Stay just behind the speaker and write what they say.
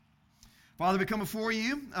Father, we come before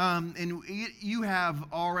you, and you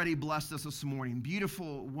have already blessed us this morning.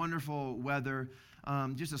 Beautiful, wonderful weather,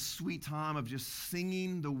 just a sweet time of just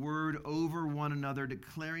singing the word over one another,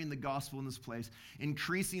 declaring the gospel in this place,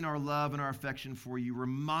 increasing our love and our affection for you,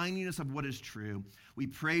 reminding us of what is true. We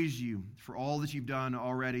praise you for all that you've done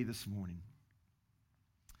already this morning.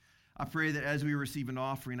 I pray that as we receive an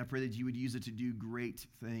offering, I pray that you would use it to do great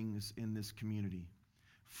things in this community.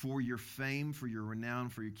 For your fame, for your renown,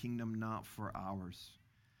 for your kingdom, not for ours.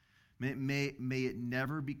 May it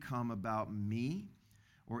never become about me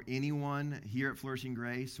or anyone here at Flourishing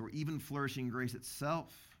Grace or even Flourishing Grace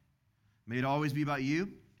itself. May it always be about you.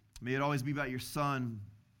 May it always be about your Son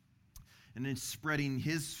and then spreading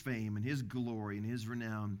his fame and his glory and his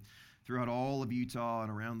renown throughout all of Utah and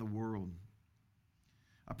around the world.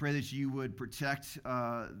 I pray that you would protect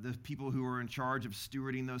the people who are in charge of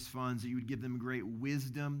stewarding those funds, that you would give them great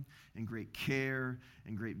wisdom and great care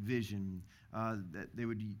and great vision, that they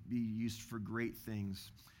would be used for great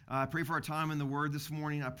things. I pray for our time in the Word this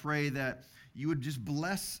morning. I pray that you would just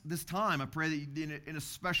bless this time. I pray that in a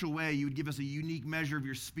special way you would give us a unique measure of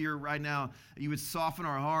your Spirit right now, that you would soften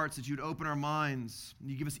our hearts, that you would open our minds, and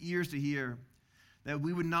you give us ears to hear. That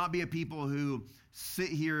we would not be a people who sit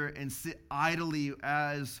here and sit idly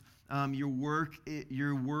as your word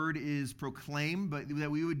is proclaimed, but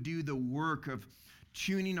that we would do the work of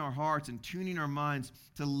tuning our hearts and tuning our minds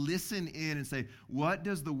to listen in and say, what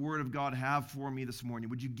does the Word of God have for me this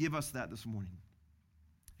morning? Would you give us that this morning?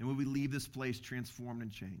 And would we leave this place transformed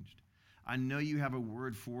and changed? I know you have a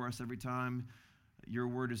word for us every time your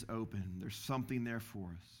word is open. There's something there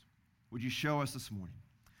for us. Would you show us this morning?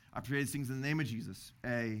 I pray these things in the name of Jesus.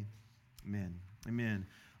 Amen. Amen.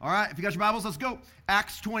 All right, if you got your Bibles, let's go.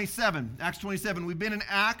 Acts 27. Acts 27. We've been in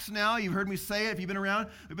Acts now. You've heard me say it if you've been around.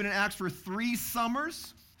 We've been in Acts for 3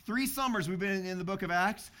 summers. 3 summers we've been in the book of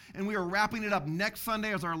Acts, and we are wrapping it up next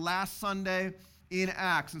Sunday as our last Sunday in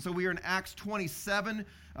Acts. And so we are in Acts 27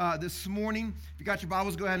 this morning. If you got your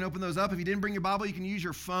Bibles, go ahead and open those up. If you didn't bring your Bible, you can use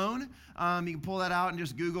your phone. You can pull that out and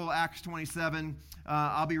just Google Acts 27.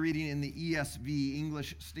 I'll be reading in the ESV,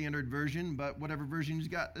 English Standard Version, but whatever version you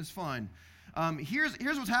got is fine. Here's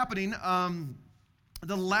what's happening.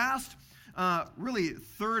 The last, really,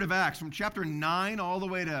 third of Acts, from chapter 9 all the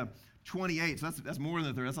way to 28, so that's more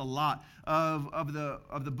than a third, that's a lot, of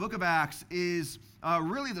the book of Acts is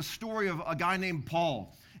really the story of a guy named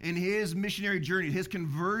Paul and his missionary journey, his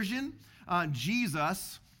conversion.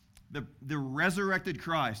 Jesus, the resurrected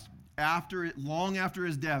Christ, long after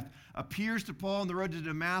his death, appears to Paul on the road to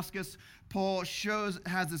Damascus. Paul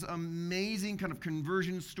has this amazing kind of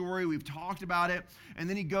conversion story. We've talked about it. And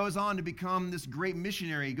then he goes on to become this great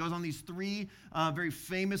missionary. He goes on these 3 very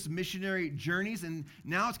famous missionary journeys. And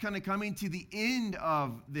now it's kind of coming to the end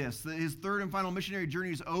of this. His third and final missionary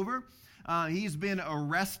journey is over. He's been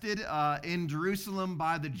arrested in Jerusalem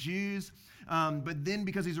by the Jews. But then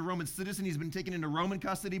because he's a Roman citizen, he's been taken into Roman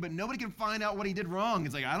custody, but nobody can find out what he did wrong.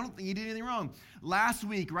 It's like, I don't think he did anything wrong. Last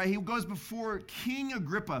week, right, he goes before King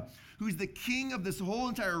Agrippa, who's the king of this whole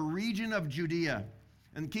entire region of Judea.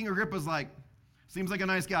 And King Agrippa's like, seems like a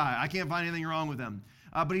nice guy. I can't find anything wrong with him.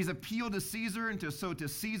 But he's appealed to Caesar, and so to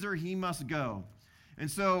Caesar he must go. And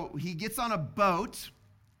so he gets on a boat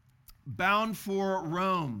bound for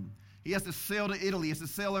Rome. He has to sail to Italy. He has to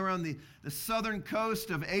sail around the southern coast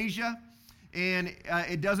of Asia. And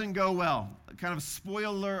it doesn't go well. Kind of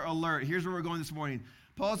spoiler alert. Here's where we're going this morning.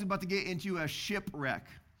 Paul's about to get into a shipwreck.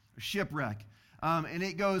 And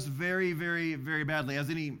it goes very, very, very badly, as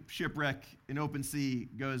any shipwreck in open sea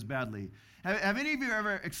goes badly. Have any of you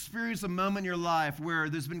ever experienced a moment in your life where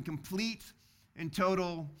there's been complete and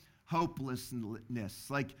total hopelessness?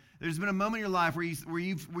 Like, there's been a moment in your life where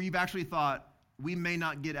you've actually thought, we may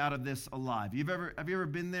not get out of this alive. Have you ever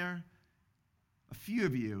been there? A few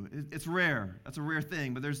of you, it's rare. That's a rare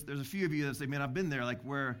thing. But there's a few of you that say, man, I've been there, like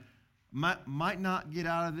where might not get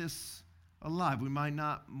out of this alive. We might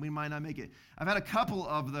not make it. I've had a couple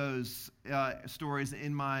of those stories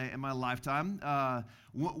in my lifetime.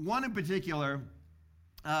 One in particular,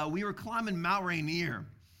 we were climbing Mount Rainier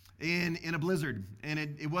in a blizzard, and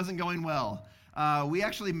it wasn't going well. We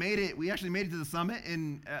actually made it. We actually made it to the summit,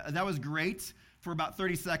 and that was great. For about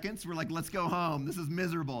 30 seconds, we're like, let's go home. This is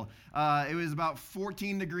miserable. It was about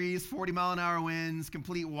 14 degrees, 40-mile-an-hour winds,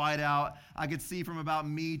 complete whiteout. I could see from about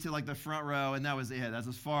me to like the front row, and that was it. That's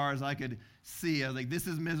as far as I could see. I was like, this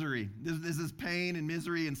is misery. This is pain and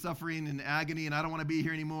misery and suffering and agony, and I don't want to be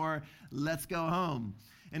here anymore. Let's go home.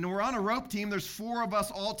 And we're on a rope team. There's 4 of us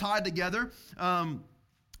all tied together.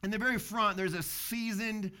 In the very front, there's a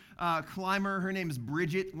seasoned climber. Her name is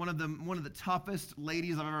Bridget, one of the toughest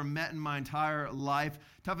ladies I've ever met in my entire life,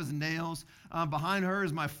 tough as nails. Behind her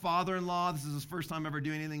is my father-in-law. This is his first time ever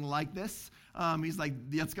doing anything like this. He's like,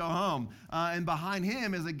 let's go home. And behind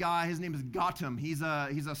him is a guy, his name is Gautam. He's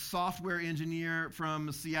a software engineer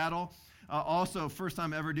from Seattle. Also, first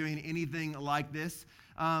time ever doing anything like this.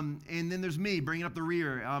 And then there's me bringing up the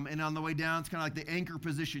rear. And on the way down, it's kind of like the anchor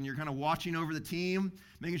position. You're kind of watching over the team,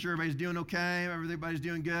 making sure everybody's doing okay, everybody's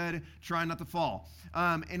doing good, trying not to fall.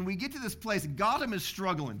 And we get to this place. Gautam is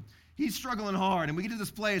struggling. He's struggling hard. And we get to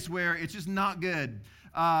this place where it's just not good.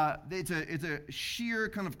 It's a sheer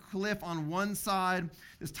kind of cliff on one side,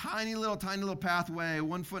 this tiny little pathway,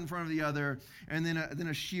 1 foot in front of the other, and then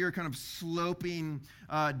a sheer kind of sloping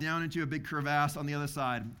down into a big crevasse on the other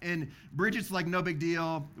side. And Bridget's like, no big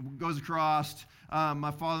deal, goes across.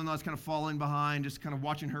 My father-in-law's kind of following behind, just kind of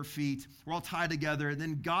watching her feet. We're all tied together. And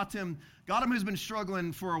then Gautam, who's been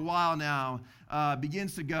struggling for a while now,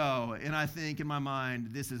 begins to go. And I think in my mind,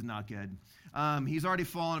 this is not good. He's already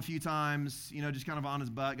fallen a few times, just kind of on his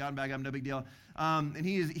butt, gotten back up, no big deal. And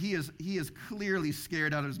he is clearly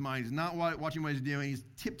scared out of his mind. He's not watching what he's doing. He's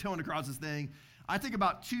tiptoeing across this thing. I take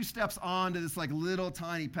about 2 steps onto this like little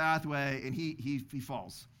tiny pathway, and he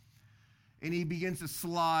falls. And he begins to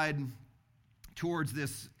slide towards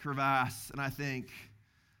this crevasse, and I think,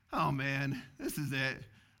 oh man, this is it.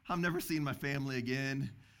 I'm never seeing my family again.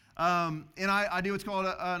 And I do what's called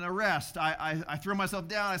an arrest. I throw myself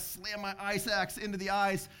down. I slam my ice axe into the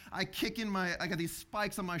ice. I got these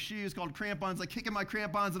spikes on my shoes called crampons. I kick in my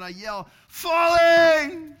crampons and I yell,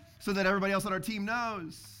 falling! So that everybody else on our team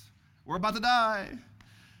knows we're about to die.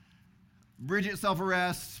 Bridget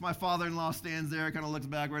self-arrests. My father-in-law stands there, kind of looks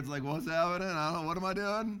backwards like, what's happening? I don't know. What am I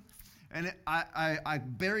doing? And I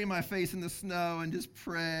bury my face in the snow and just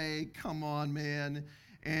pray, come on, man.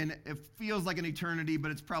 And it feels like an eternity,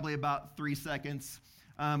 but it's probably about 3 seconds.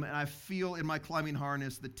 And I feel in my climbing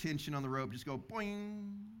harness the tension on the rope just go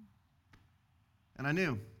boing. And I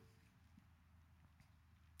knew.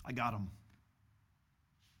 I got him.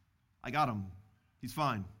 He's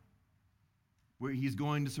fine. He's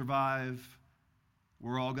going to survive.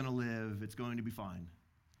 We're all going to live. It's going to be fine.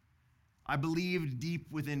 I believed deep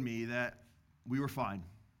within me that we were fine.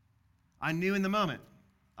 I knew in the moment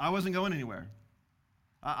I wasn't going anywhere.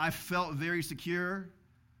 I felt very secure.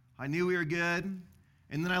 I knew we were good.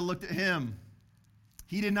 And then I looked at him.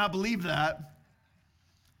 He did not believe that.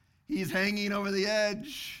 He's hanging over the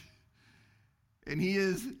edge. And he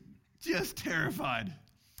is just terrified.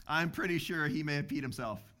 I'm pretty sure he may have peed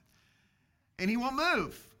himself. And he won't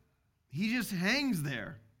move. He just hangs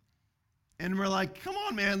there. And we're like, come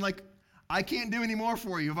on, man. Like, I can't do any more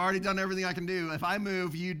for you. I've already done everything I can do. If I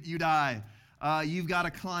move, you die. You've got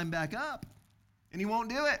to climb back up. And he won't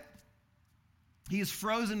do it. He is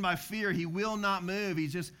frozen by fear. He will not move.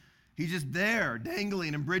 He's just there,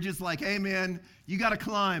 dangling. And Bridget's like, hey, man, you got to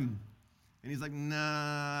climb. And he's like,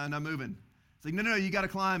 nah, not moving. It's like, no, you got to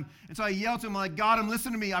climb. And so I yell to him, like, God,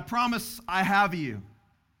 listen to me. I promise I have you.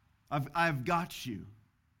 I've got you.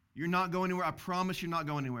 You're not going anywhere. I promise you're not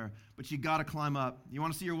going anywhere. But you got to climb up. You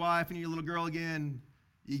want to see your wife and your little girl again?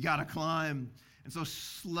 You got to climb. And so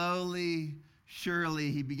slowly,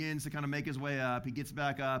 surely, he begins to kind of make his way up. He gets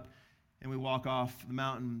back up, and we walk off the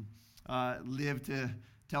mountain, live to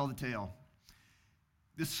tell the tale.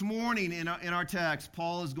 This morning in our text,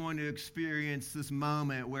 Paul is going to experience this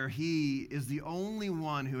moment where he is the only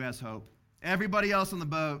one who has hope. Everybody else on the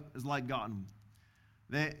boat is like Gautam.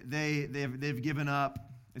 They've given up.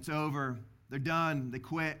 It's over. They're done. They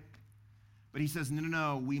quit. But he says,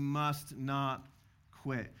 no, we must not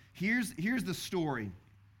quit. Here's the story.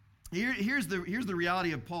 Here's the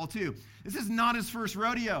reality of Paul too. This is not his first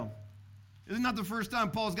rodeo. This is not the first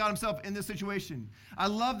time Paul's got himself in this situation. I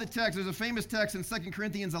love the text. There's a famous text in 2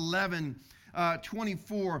 Corinthians 11,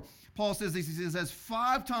 24. Paul says this. He says,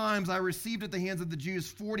 5 times I received at the hands of the Jews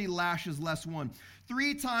 40 lashes less one.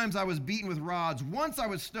 3 times I was beaten with rods. Once I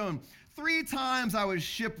was stoned. 3 times I was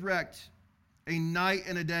shipwrecked. A night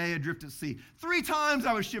and a day adrift at sea. 3 times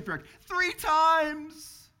I was shipwrecked. 3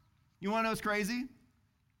 times. You want to know what's crazy?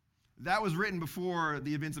 That was written before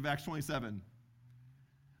the events of Acts 27.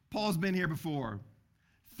 Paul's been here before.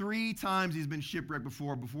 3 times he's been shipwrecked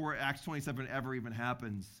before Acts 27 ever even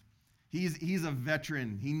happens. He's a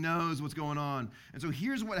veteran. He knows what's going on. And so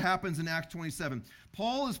here's what happens in Acts 27.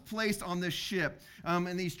 Paul is placed on this ship,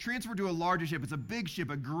 and he's transferred to a larger ship. It's a big ship,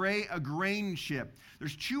 a grain ship.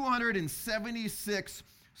 There's 276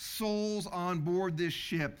 souls on board this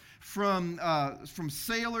ship, from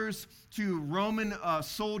sailors to Roman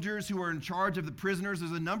soldiers who are in charge of the prisoners.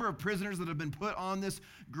 There's a number of prisoners that have been put on this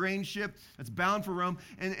grain ship that's bound for Rome.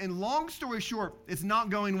 And long story short, it's not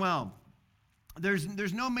going well.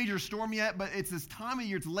 There's no major storm yet, but it's this time of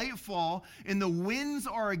year. It's late fall, and the winds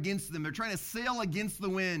are against them. They're trying to sail against the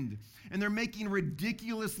wind, and they're making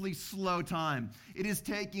ridiculously slow time. It is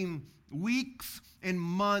taking weeks and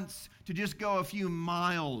months to just go a few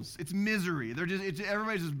miles. It's misery.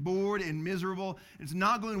 Everybody's just bored and miserable. It's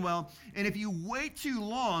not going well. And if you wait too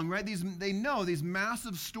long, right, they know these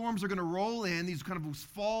massive storms are going to roll in. These kind of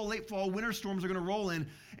late fall, winter storms are going to roll in,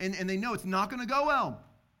 and they know it's not going to go well.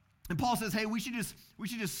 And Paul says, hey, we should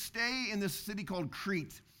just stay in this city called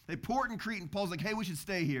Crete. They port in Crete, and Paul's like, hey, we should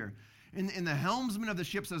stay here. And the helmsman of the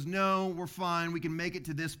ship says, no, we're fine. We can make it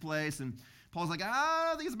to this place. And Paul's like,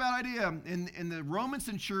 I think it's a bad idea. And the Roman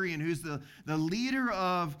centurion, who's the leader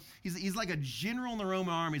of, he's like a general in the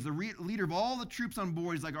Roman army. He's the leader of all the troops on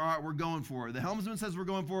board. He's like, all right, we're going for it. The helmsman says we're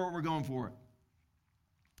going for it. We're going for it.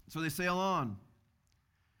 So they sail on.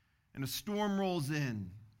 And a storm rolls in.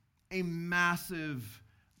 A massive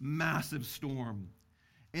storm,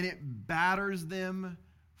 and it batters them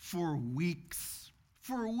for weeks.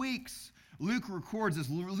 For weeks. Luke records this.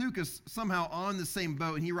 Luke is somehow on the same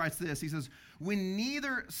boat, and he writes this. He says, when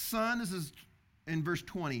neither sun, this is in verse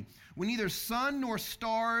 20, when neither sun nor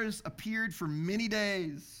stars appeared for many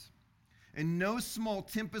days, and no small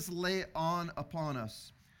tempest lay on upon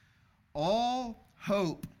us, all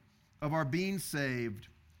hope of our being saved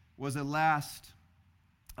was at last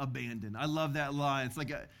abandoned. I love that line. It's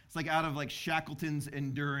like out of like Shackleton's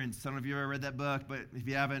Endurance. I don't know if you've ever read that book, but if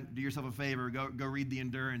you haven't, do yourself a favor. Go read The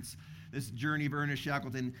Endurance. This journey of Ernest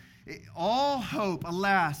Shackleton. All hope,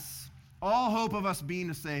 alas, all hope of us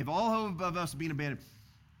being saved, all hope of us being abandoned,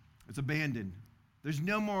 it's abandoned. There's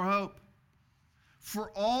no more hope.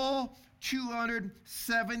 For all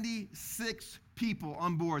 276 people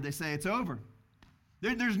on board, they say it's over.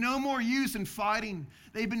 There's no more use in fighting.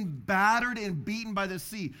 They've been battered and beaten by the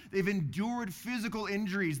sea. They've endured physical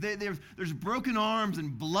injuries. There's broken arms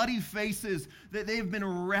and bloody faces. They've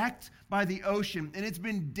been wrecked by the ocean. And it's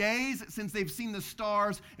been days since they've seen the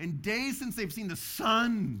stars and days since they've seen the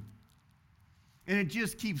sun. And it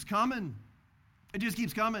just keeps coming. It just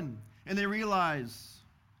keeps coming. And they realize,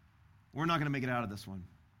 we're not going to make it out of this one.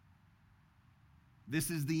 This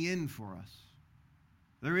is the end for us.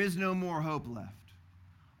 There is no more hope left.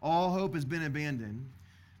 All hope has been abandoned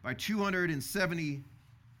by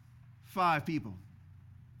 275 people.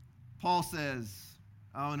 Paul says,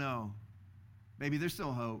 oh no, baby, there's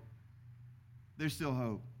still hope. There's still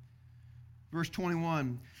hope. Verse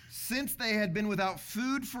 21, since they had been without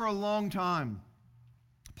food for a long time,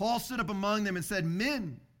 Paul stood up among them and said,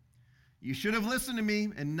 men, you should have listened to me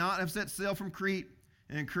and not have set sail from Crete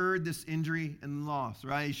and incurred this injury and loss,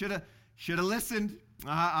 right? You should have listened.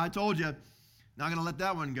 I told you. Not going to let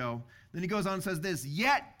that one go. Then he goes on and says this,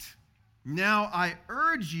 yet now I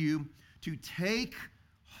urge you to take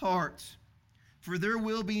heart, for there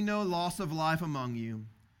will be no loss of life among you,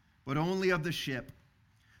 but only of the ship.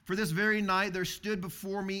 For this very night there stood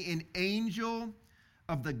before me an angel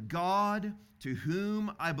of the God to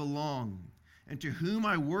whom I belong and to whom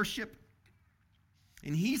I worship.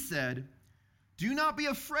 And he said, do not be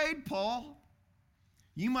afraid, Paul.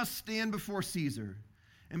 You must stand before Caesar.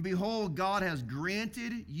 And behold, God has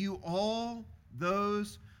granted you all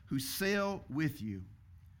those who sail with you.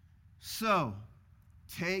 So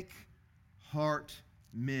take heart,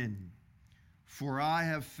 men, for I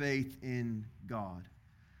have faith in God,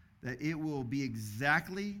 that it will be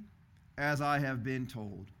exactly as I have been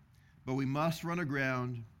told. But we must run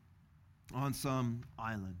aground on some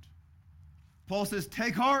island. Paul says,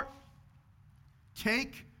 take heart.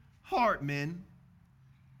 Take heart, men.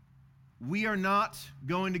 We are not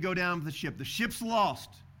going to go down with the ship. The ship's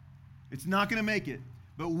lost. It's not going to make it.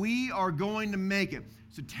 But we are going to make it.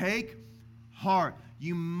 So take heart.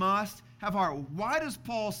 You must have heart. Why does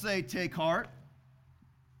Paul say take heart?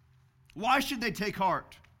 Why should they take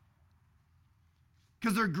heart?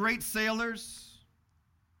 Because they're great sailors.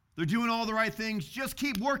 They're doing all the right things. Just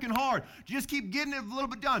keep working hard. Just keep getting it a little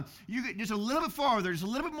bit done. You get just a little bit farther, just a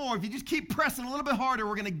little bit more. If you just keep pressing a little bit harder,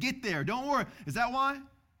 we're going to get there. Don't worry. Is that why?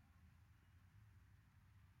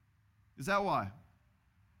 Is that why?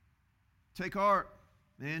 Take heart,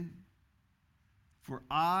 man, for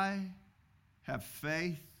I have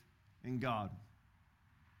faith in God.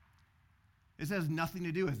 This has nothing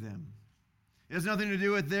to do with them. It has nothing to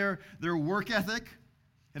do with their work ethic.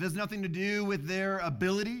 It has nothing to do with their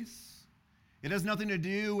abilities. It has nothing to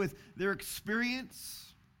do with their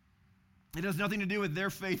experience. It has nothing to do with their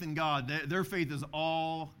faith in God. Their faith is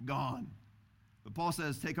all gone. But Paul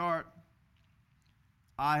says, take heart.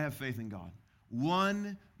 I have faith in God.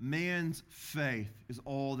 One man's faith is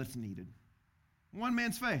all that's needed. One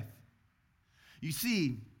man's faith. You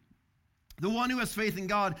see, the one who has faith in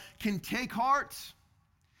God can take heart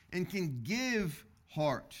and can give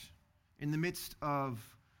heart in the midst of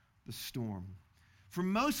the storm. For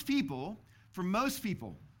most people,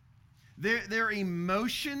 their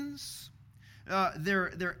emotions,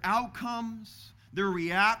 their outcomes, their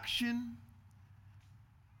reaction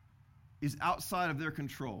is outside of their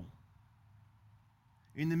control.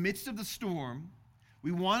 In the midst of the storm,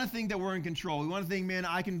 we want to think that we're in control. We want to think, man,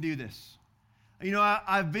 I can do this. You know,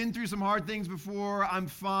 I've been through some hard things before. I'm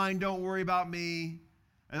fine. Don't worry about me.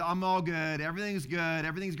 I'm all good. Everything's good.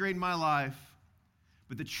 Everything's great in my life.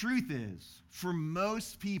 But the truth is, for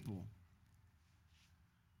most people,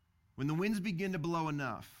 when the winds begin to blow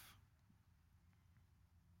enough,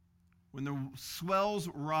 when the swells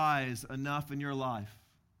rise enough in your life,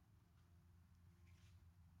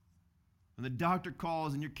 when the doctor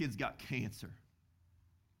calls and your kid's got cancer,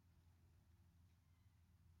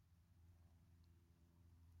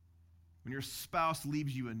 when your spouse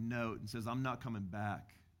leaves you a note and says, I'm not coming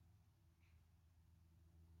back,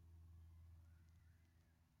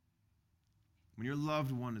 when your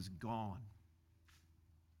loved one is gone,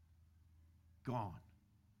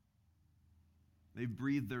 they've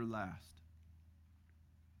breathed their last.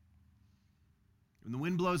 When the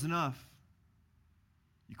wind blows enough,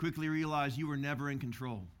 you quickly realize you were never in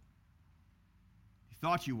control. You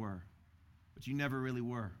thought you were, but you never really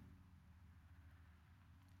were.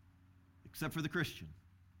 Except for the Christian.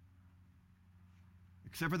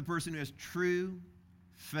 Except for the person who has true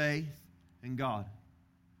faith in God.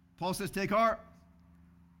 Paul says, take heart,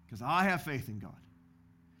 because I have faith in God.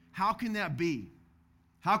 How can that be?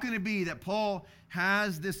 How can it be that Paul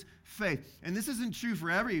has this faith? And this isn't true for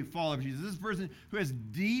every follower of Jesus. This is a person who has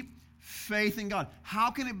deep faith in God.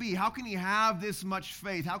 How can it be? How can he have this much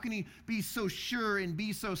faith? How can he be so sure and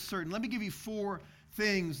be so certain? Let me give you 4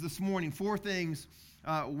 things this morning. 4 things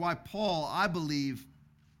why Paul, I believe,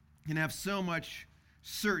 can have so much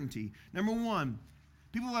certainty. Number 1,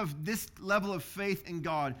 people who have this level of faith in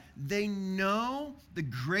God, they know the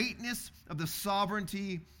greatness of the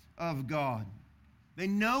sovereignty of God. They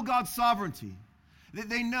know God's sovereignty.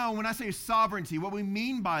 They know, when I say sovereignty, what we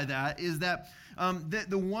mean by that is that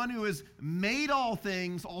the one who has made all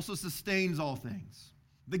things also sustains all things.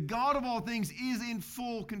 The God of all things is in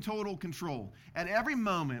full total control. At every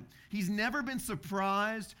moment, he's never been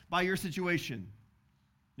surprised by your situation.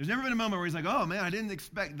 There's never been a moment where he's like, oh man, I didn't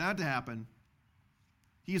expect that to happen.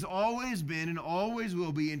 He's always been and always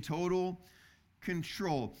will be in total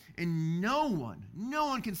control. And no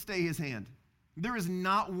one can stay his hand. There is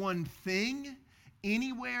not one thing,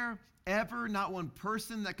 anywhere, ever, not one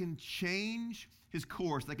person that can change his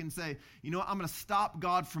course, that can say, you know what, I'm going to stop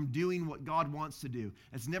God from doing what God wants to do.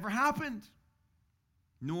 It's never happened,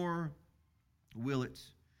 nor will it.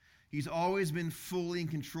 He's always been fully in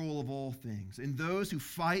control of all things. And those who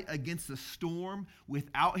fight against the storm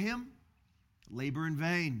without him labor in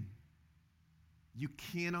vain. You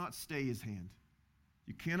cannot stay his hand.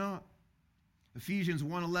 You cannot. Ephesians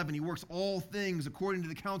 1:11, he works all things according to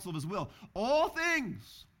the counsel of his will. All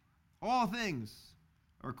things are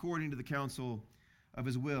according to the counsel of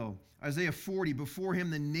his will. Isaiah 40, before him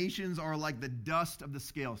the nations are like the dust of the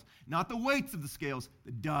scales. Not the weights of the scales,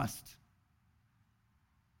 the dust.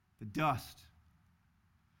 The dust.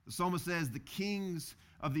 The psalmist says the kings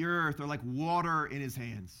of the earth are like water in his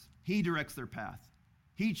hands. He directs their path.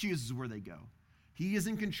 He chooses where they go. He is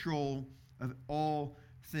in control of all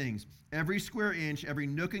things. Every square inch, every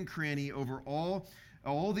nook and cranny, over all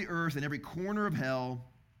the earth and every corner of hell,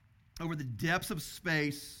 over the depths of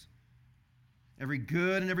space, every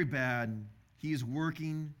good and every bad, he is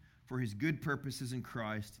working for his good purposes in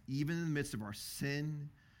Christ. Even in the midst of our sin,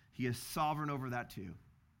 he is sovereign over that too.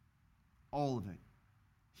 All of it.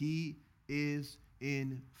 He is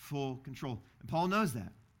in full control. And Paul knows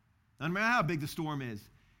that. No matter how big the storm is,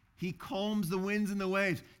 he calms the winds and the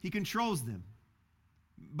waves. He controls them.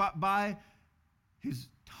 But by his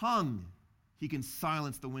tongue, he can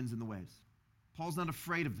silence the winds and the waves. Paul's not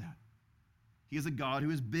afraid of that. He is a God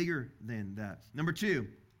who is bigger than that. Number 2,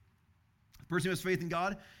 the person who has faith in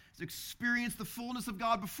God has experienced the fullness of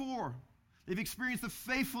God before. They've experienced the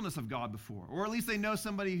faithfulness of God before, or at least they know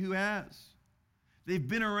somebody who has. They've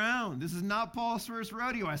been around. This is not Paul's first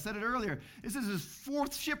rodeo. I said it earlier. This is his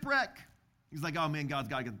 4th shipwreck. He's like, oh man, God's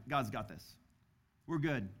got this. We're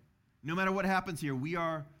good. No matter what happens here, we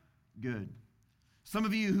are good. Some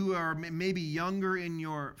of you who are maybe younger in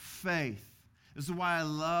your faith, this is why I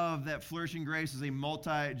love that Flourishing Grace is a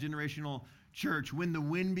multi-generational church. When the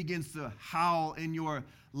wind begins to howl in your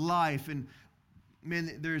life, and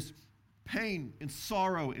man, there's pain and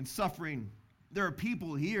sorrow and suffering, there are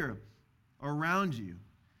people here around you.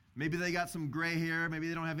 Maybe they got some gray hair, maybe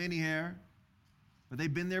they don't have any hair, but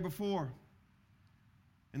they've been there before.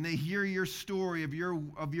 And they hear your story of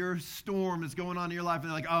your storm that's going on in your life, and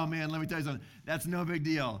they're like, oh man, let me tell you something. That's no big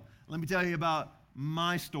deal. Let me tell you about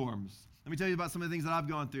my storms. Let me tell you about some of the things that I've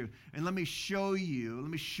gone through. And let me show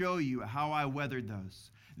you how I weathered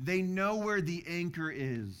those. They know where the anchor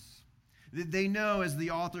is. They know, as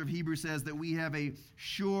the author of Hebrews says, that we have a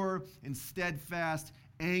sure and steadfast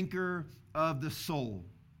anchor of the soul.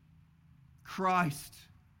 Christ,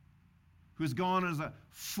 who has gone as a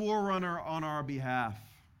forerunner on our behalf.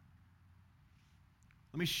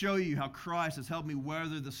 Let me show you how Christ has helped me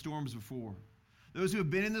weather the storms before. Those who have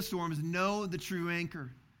been in the storms know the true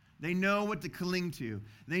anchor. They know what to cling to.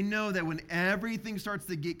 They know that when everything starts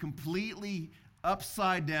to get completely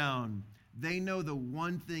upside down, they know the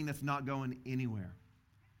one thing that's not going anywhere.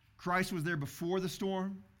 Christ was there before the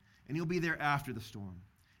storm, and he'll be there after the storm.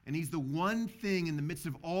 And he's the one thing in the midst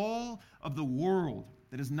of all of the world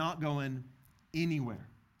that is not going anywhere.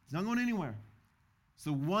 It's not going anywhere. It's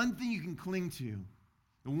the one thing you can cling to.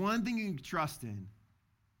 The one thing you can trust in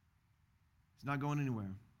is not going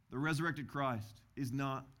anywhere. The resurrected Christ is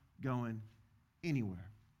not going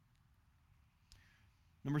anywhere.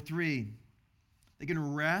 Number 3, they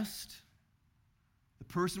can rest. The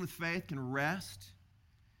person with faith can rest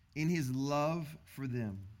in his love for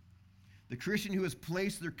them. The Christian who has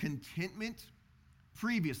placed their contentment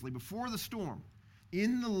previously, before the storm,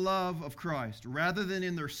 in the love of Christ rather than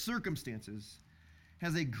in their circumstances,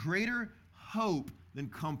 has a greater hope than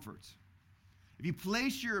comfort. If you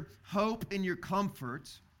place your hope in your comfort,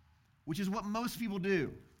 which is what most people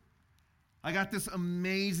do, I got this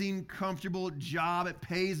amazing, comfortable job. It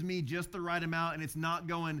pays me just the right amount, and it's not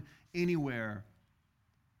going anywhere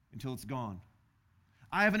until it's gone.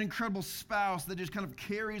 I have an incredible spouse that just kind of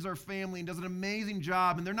carries our family and does an amazing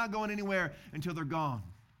job, and they're not going anywhere until they're gone.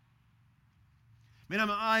 Man,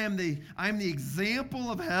 I am the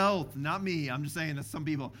example of health. Not me. I'm just saying that some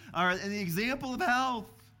people are. And the example of health.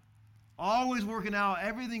 Always working out.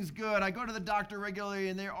 Everything's good. I go to the doctor regularly,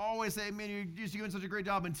 and they always say, man, you're just doing such a great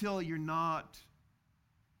job, until you're not.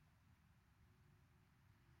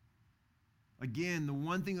 Again, the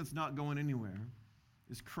one thing that's not going anywhere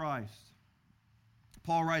is Christ.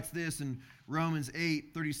 Paul writes this in Romans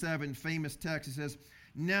 8:37, famous text. He says,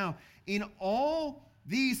 now, in all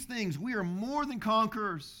these things, we are more than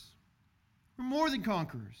conquerors. We're more than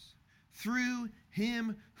conquerors through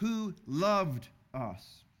him who loved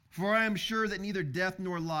us. For I am sure that neither death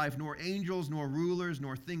nor life, nor angels, nor rulers,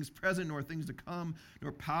 nor things present, nor things to come,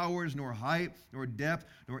 nor powers, nor height, nor depth,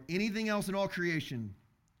 nor anything else in all creation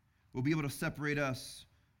will be able to separate us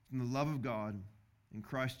from the love of God in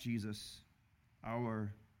Christ Jesus,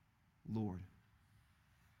 our Lord.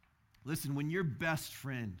 Listen, when your best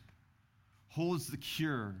friend holds the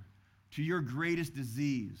cure to your greatest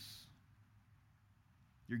disease,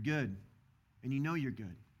 you're good. And you know you're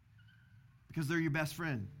good because they're your best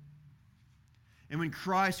friend. And when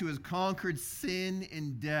Christ, who has conquered sin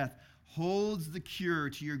and death, holds the cure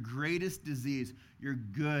to your greatest disease, you're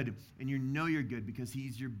good. And you know you're good because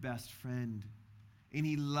he's your best friend. And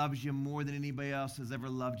he loves you more than anybody else has ever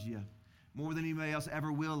loved you, more than anybody else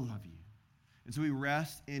ever will love you. And so we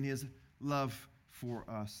rest in his love for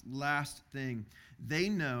us. Last thing, they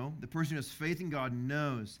know, the person who has faith in God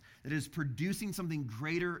knows that it is producing something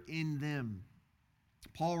greater in them.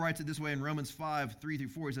 Paul writes it this way in Romans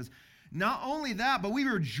 5:3-4. He says, not only that, but we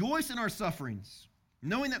rejoice in our sufferings,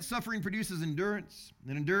 knowing that suffering produces endurance,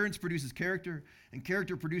 and endurance produces character, and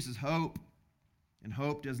character produces hope. And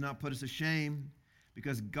hope does not put us to shame,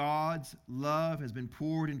 because God's love has been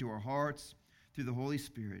poured into our hearts through the Holy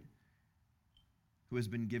Spirit, who has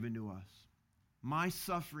been given to us. My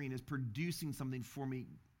suffering is producing something for me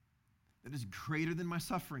that is greater than my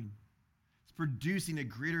suffering. It's producing a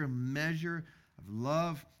greater measure of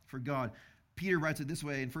love for God. Peter writes it this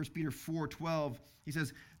way in 1 Peter 4:12. He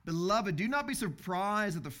says, beloved, do not be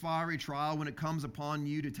surprised at the fiery trial when it comes upon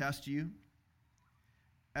you to test you,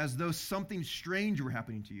 as though something strange were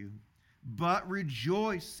happening to you. But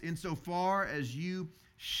rejoice insofar as you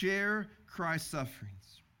share Christ's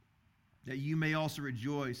sufferings, that you may also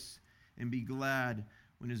rejoice and be glad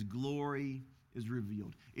when his glory is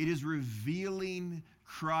revealed. It is revealing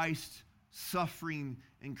Christ's suffering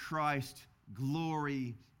and Christ's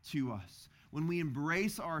glory to us. when we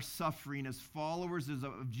embrace our suffering as followers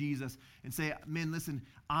of Jesus and say, man, listen,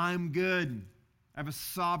 I'm good. I have a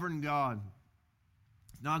sovereign God.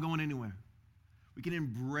 It's not going anywhere. We can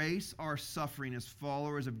embrace our suffering as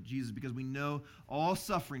followers of Jesus because we know all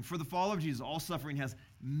suffering, for the follower of Jesus, all suffering has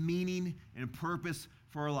meaning and purpose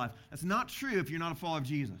for our life. That's not true if you're not a follower of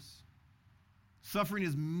Jesus. Suffering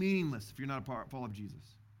is meaningless if you're not a follower of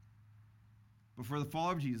Jesus. But for the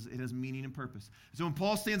follower of Jesus, it has meaning and purpose. So when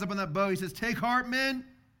Paul stands up on that boat, he says, take heart, men.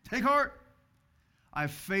 Take heart. I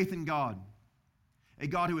have faith in God, a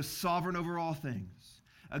God who is sovereign over all things,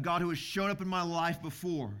 a God who has shown up in my life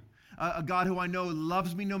before, a God who I know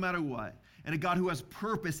loves me no matter what, and a God who has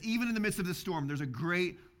purpose even in the midst of the storm. There's a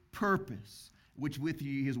great purpose, which with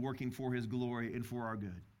you he is working for his glory and for our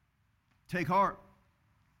good. Take heart.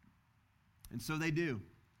 And so they do.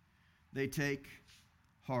 They take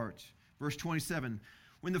heart. Verse 27,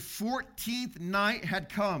 when the 14th night had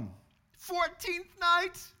come, 14th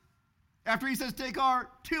night, after he says take heart,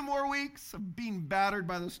 2 more weeks of being battered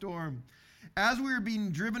by the storm. As we were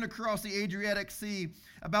being driven across the Adriatic Sea,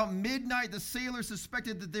 about midnight the sailors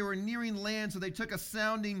suspected that they were nearing land, so they took a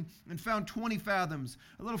sounding and found 20 fathoms.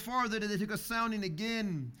 A little farther they took a sounding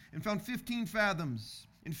again and found 15 fathoms.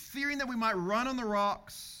 And fearing that we might run on the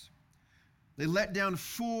rocks, they let down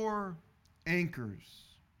 4 anchors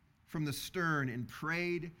from the stern and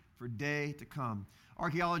prayed for day to come.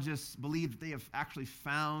 Archaeologists believe that they have actually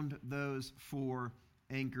found those 4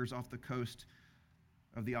 anchors off the coast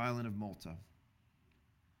of the island of Malta.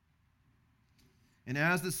 And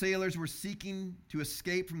as the sailors were seeking to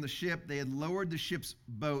escape from the ship, they had lowered the ship's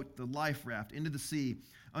boat, the life raft, into the sea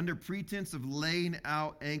under pretense of laying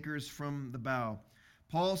out anchors from the bow.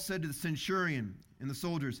 Paul said to the centurion and the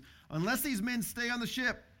soldiers, unless these men stay on the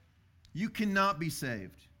ship, you cannot be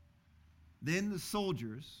saved. Then the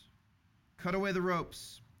soldiers cut away the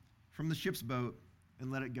ropes from the ship's boat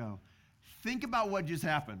and let it go. Think about what just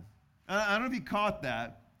happened. I don't know if you caught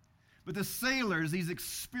that, but the sailors, these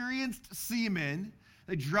experienced seamen,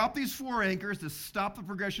 they drop these 4 anchors to stop the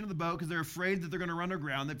progression of the boat because they're afraid that they're going to run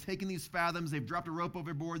aground. They've taken these fathoms, they've dropped a rope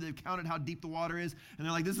overboard, they've counted how deep the water is, and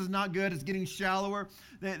they're like, this is not good, it's getting shallower.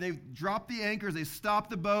 They've dropped the anchors, they stop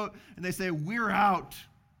the boat, and they say, we're out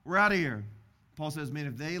of here. Paul says, man,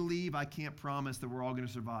 if they leave, I can't promise that we're all going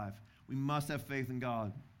to survive. We must have faith in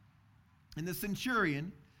God. And the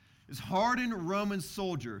centurion, this hardened Roman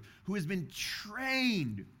soldier who has been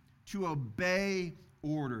trained to obey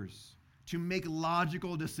orders, to make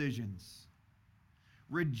logical decisions,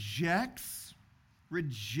 rejects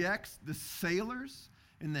the sailors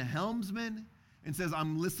and the helmsman and says,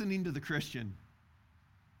 I'm listening to the Christian.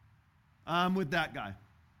 I'm with that guy.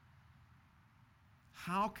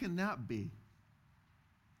 How can that be?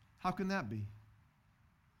 How can that be?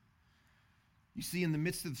 You see, in the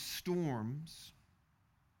midst of storms,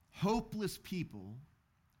 hopeless people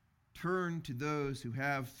turn to those who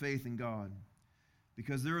have faith in God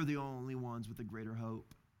because they're the only ones with a greater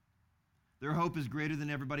hope. Their hope is greater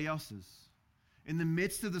than everybody else's. In the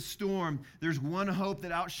midst of the storm, there's one hope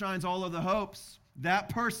that outshines all of the hopes. That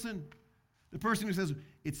person, the person who says,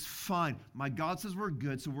 it's fine. My God says we're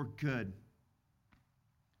good, so we're good.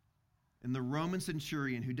 And the Roman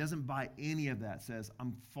centurion who doesn't buy any of that says,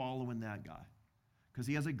 I'm following that guy because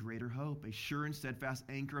he has a greater hope, a sure and steadfast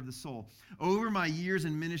anchor of the soul. Over my years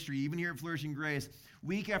in ministry, even here at Flourishing Grace,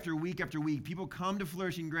 week after week after week, people come to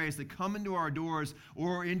Flourishing Grace, they come into our doors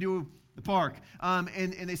or into the park, and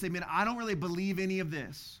they say, man, I don't really believe any of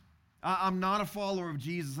this. I'm not a follower of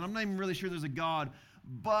Jesus, and I'm not even really sure there's a God,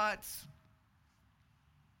 but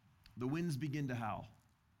the winds begin to howl.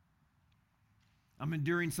 I'm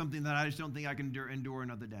enduring something that I just don't think I can endure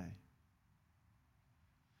another day.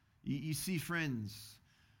 You see, friends,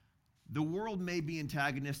 the world may be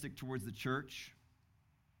antagonistic towards the church,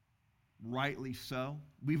 rightly so.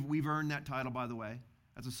 We've earned that title, by the way.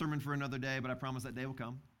 That's a sermon for another day, but I promise that day will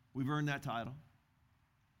come. We've earned that title.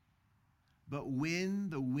 But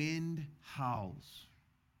when the wind howls,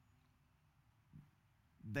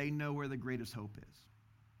 they know where the greatest hope is.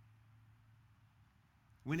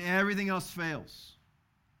 When everything else fails,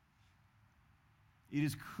 it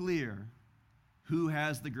is clear who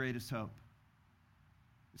has the greatest hope.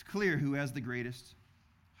 It's clear who has the greatest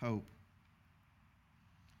hope.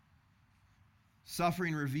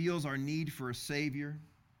 Suffering reveals our need for a Savior.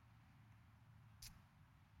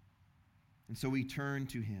 And so we turn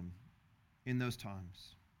to him in those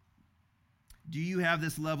times. Do you have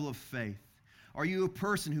this level of faith? Are you a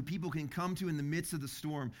person who people can come to in the midst of the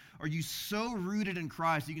storm? Are you so rooted in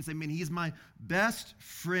Christ you can say, man, he's my best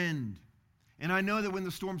friend. And I know that when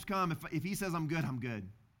the storms come, if he says I'm good, I'm good.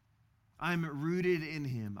 I'm rooted in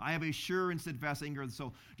him. I have a sure and steadfast anchor of the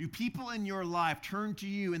soul. Do people in your life turn to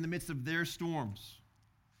you in the midst of their storms?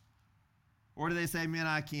 Or do they say, man,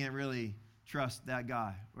 I can't really trust that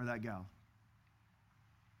guy or that gal?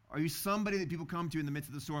 Are you somebody that people come to in the midst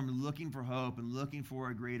of the storm looking for hope and looking for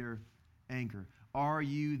a greater anchor? Are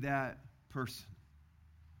you that person?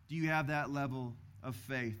 Do you have that level of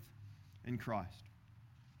faith in Christ?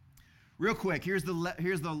 Real quick, here's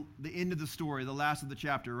the end of the story, the last of the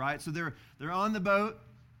chapter, right? So they're on the boat.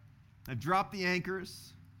 They've dropped the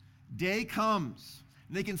anchors. Day comes,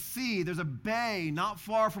 and they can see there's a bay not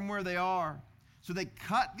far from where they are. So they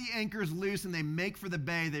cut the anchors loose, and they make for the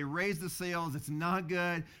bay. They raise the sails. It's not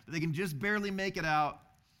good, but they can just barely make it out.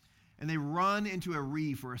 And they run into a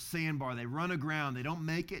reef or a sandbar. They run aground. They don't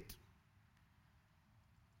make it.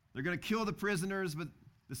 They're going to kill the prisoners, but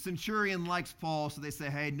the centurion likes Paul, so they say,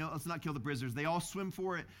 hey, no, let's not kill the prisoners. They all swim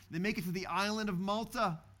for it. They make it to the island of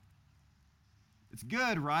Malta. It's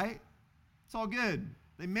good, right? It's all good.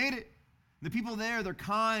 They made it. The people there, they're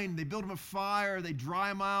kind. They build them a fire. They dry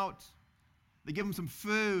them out. They give them some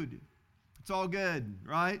food. It's all good,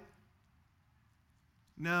 right?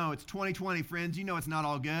 No, it's 2020, friends. You know it's not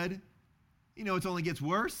all good. You know it only gets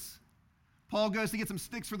worse. Paul goes to get some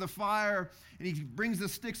sticks for the fire, and he brings the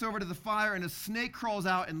sticks over to the fire, and a snake crawls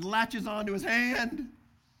out and latches onto his hand.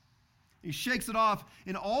 He shakes it off,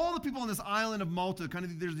 and all the people on this island of Malta,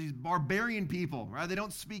 there's these barbarian people, right? They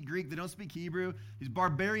don't speak Greek, they don't speak Hebrew. These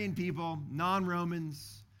barbarian people,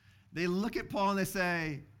 non-Romans, they look at Paul and they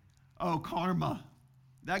say, oh, karma.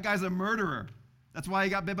 That guy's a murderer. That's why he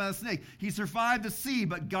got bit by the snake. He survived the sea,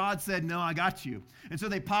 but God said, no, I got you. And so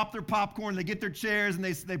they pop their popcorn, they get their chairs, and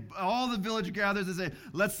they all the village gathers and say,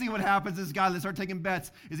 let's see what happens to this guy. They start taking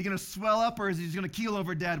bets. Is he going to swell up or is he just going to keel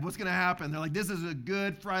over dead? What's going to happen? They're like, this is a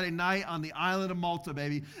good Friday night on the island of Malta,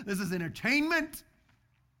 baby. This is entertainment.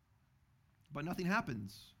 But nothing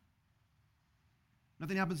happens.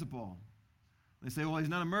 Nothing happens to Paul. They say, well, he's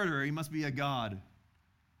not a murderer. He must be a god.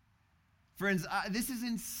 Friends, this is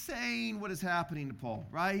insane what is happening to Paul,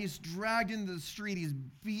 right? He's dragged into the street. He's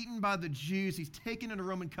beaten by the Jews. He's taken into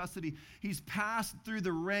Roman custody. He's passed through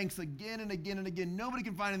the ranks again and again and again. Nobody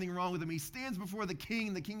can find anything wrong with him. He stands before the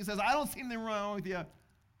king. The king says, I don't see anything wrong with you.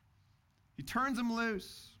 He turns him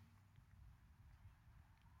loose.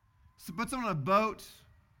 So puts him on a boat.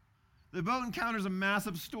 The boat encounters a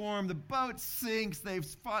massive storm. The boat sinks. They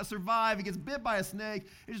survive. He gets bit by a snake.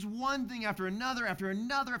 It's just one thing after another, after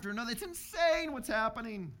another, after another. It's insane what's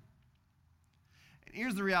happening. And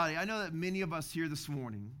here's the reality. I know that many of us here this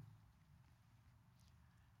morning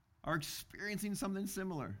are experiencing something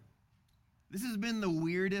similar. This has been the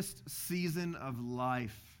weirdest season of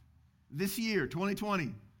life. This year,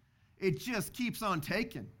 2020, it just keeps on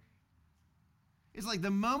taking. It's like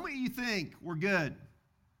the moment you think we're good,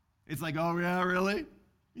 it's like, oh, yeah, really?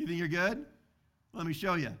 You think you're good? Let me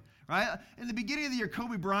show you, right? In the beginning of the year,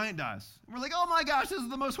 Kobe Bryant dies. We're like, oh, my gosh, this is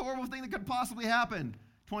the most horrible thing that could possibly happen.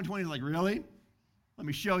 2020 is like, really? Let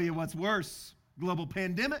me show you what's worse. Global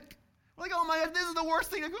pandemic. We're like, oh, my God, this is the worst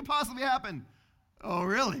thing that could possibly happen. Oh,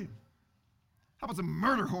 really? How about some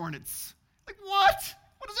murder hornets? Like, what?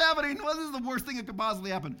 What is happening? Well, this is the worst thing that could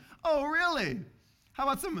possibly happen. Oh, really? How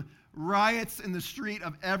about some riots in the street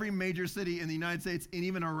of every major city in the United States and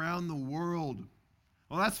even around the world?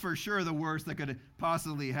 Well, that's for sure the worst that could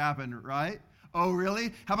possibly happen, right? Oh,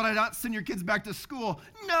 really? How about I not send your kids back to school?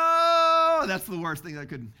 No! That's the worst thing that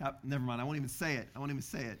could happen. Never mind. I won't even say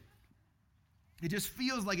it. It just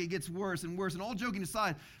feels like it gets worse and worse. And all joking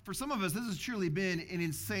aside, for some of us, this has truly been an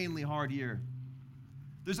insanely hard year.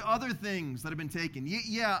 There's other things that have been taken.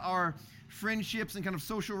 Yeah, our friendships and kind of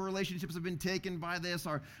social relationships have been taken by this.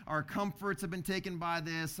 Our comforts have been taken by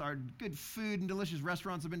this. Our good food and delicious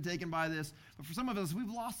restaurants have been taken by this. But for some of us, we've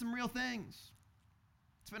lost some real things.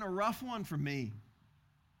 It's been a rough one for me.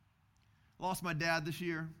 Lost my dad this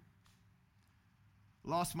year.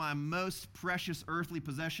 Lost my most precious earthly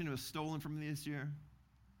possession. It was stolen from me this year.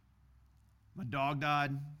 My dog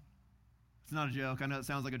died. It's not a joke. I know it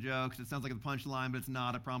sounds like a joke. It sounds like a punchline, but it's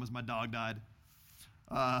not. I promise my dog died.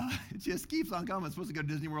 It just keeps on coming. I'm supposed to go to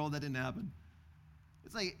Disney World. That didn't happen.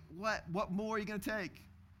 It's like, what more are you going to take?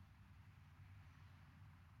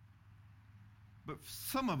 But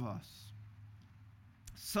some of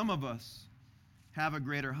us have a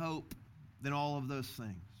greater hope than all of those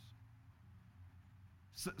things.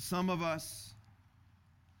 Some of us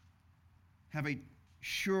have a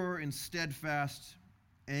sure and steadfast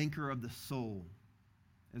anchor of the soul,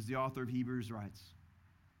 as the author of Hebrews writes.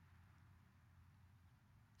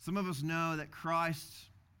 Some of us know that Christ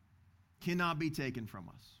cannot be taken from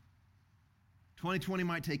us. 2020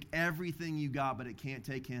 might take everything you got, but it can't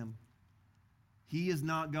take him. He is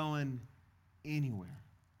not going anywhere.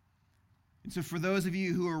 And so for those of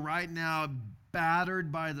you who are right now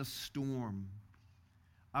battered by the storm,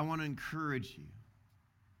 I want to encourage you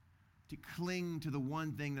to cling to the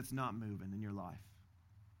one thing that's not moving in your life.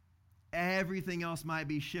 Everything else might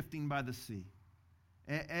be shifting by the sea.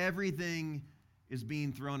 Everything is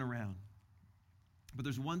being thrown around. But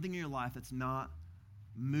there's one thing in your life that's not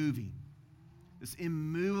moving. This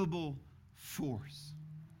immovable force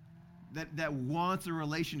that wants a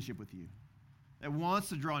relationship with you, that wants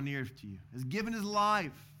to draw near to you, has given his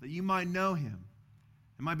life that you might know him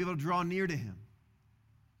and might be able to draw near to him.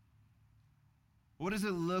 What does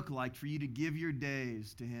it look like for you to give your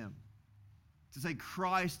days to him? To say,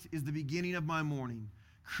 Christ is the beginning of my morning,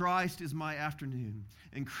 Christ is my afternoon,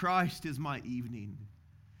 and Christ is my evening.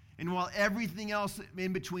 And while everything else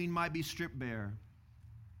in between might be stripped bare,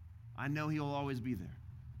 I know he'll always be there.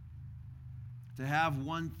 To have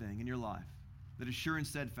one thing in your life that is sure and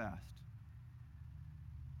steadfast.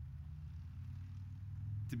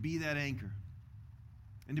 To be that anchor.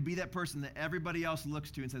 And to be that person that everybody else looks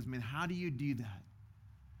to and says, man, how do you do that?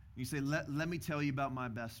 And you say, let me tell you about my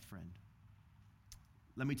best friend.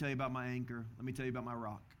 Let me tell you about my anchor. Let me tell you about my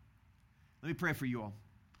rock. Let me pray for you all.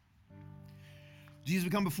 Jesus, we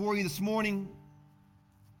come before you this morning.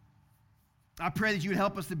 I pray that you would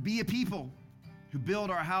help us to be a people who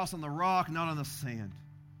build our house on the rock, not on the sand.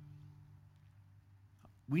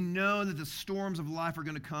 We know that the storms of life are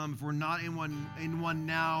going to come. If we're not in one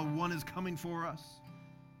now, one is coming for us.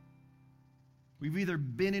 We've either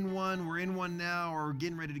been in one, we're in one now, or we're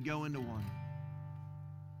getting ready to go into one.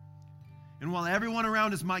 And while everyone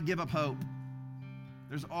around us might give up hope,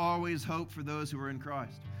 there's always hope for those who are in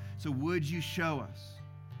Christ. So would you show us?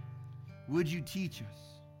 Would you teach us?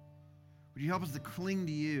 Would you help us to cling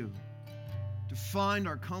to you, to find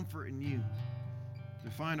our comfort in you, to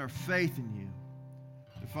find our faith in you,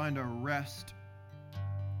 to find our rest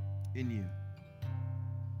in you?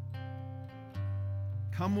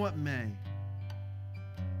 Come what may,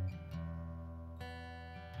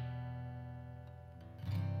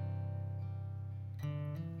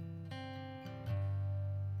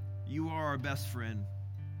 you are our best friend.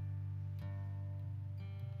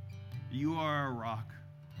 You are our rock.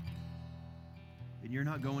 And you're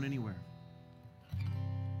not going anywhere.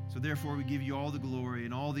 So therefore, we give you all the glory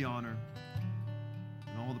and all the honor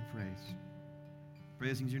and all the praise. Pray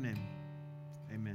this in your name.